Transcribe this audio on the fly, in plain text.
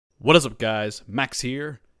What is up, guys? Max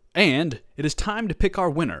here, and it is time to pick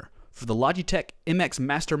our winner for the Logitech MX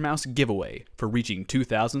Master Mouse giveaway for reaching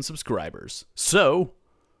 2,000 subscribers. So,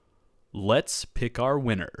 let's pick our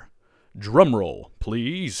winner. Drum roll,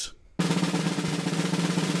 please.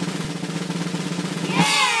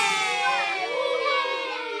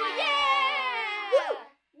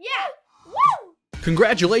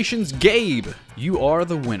 Congratulations, Gabe! You are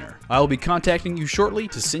the winner. I will be contacting you shortly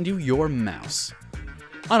to send you your mouse.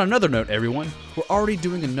 On another note, everyone, we're already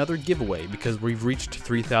doing another giveaway because we've reached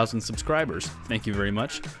 3,000 subscribers. Thank you very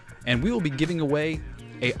much. And we will be giving away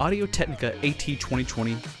a Audio-Technica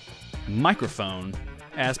AT2020 microphone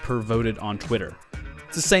as per voted on Twitter.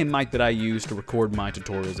 It's the same mic that I use to record my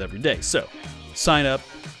tutorials every day. So, sign up,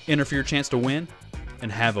 enter for your chance to win, and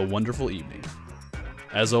have a wonderful evening.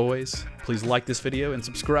 As always, please like this video and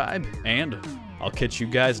subscribe, and I'll catch you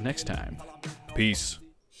guys next time. Peace.